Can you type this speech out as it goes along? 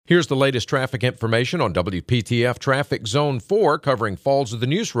Here's the latest traffic information on WPTF Traffic Zone 4 covering Falls of the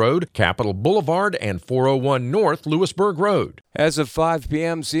Neuse Road, Capitol Boulevard, and 401 North Lewisburg Road. As of 5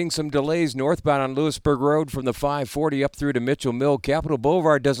 p.m., seeing some delays northbound on Lewisburg Road from the 540 up through to Mitchell Mill. Capitol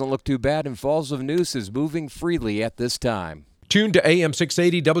Boulevard doesn't look too bad, and Falls of Neuse is moving freely at this time. Tune to AM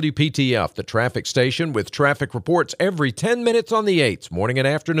 680 WPTF, the traffic station, with traffic reports every 10 minutes on the 8s, morning and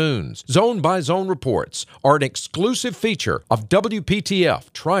afternoons. Zone-by-zone reports are an exclusive feature of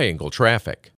WPTF Triangle Traffic.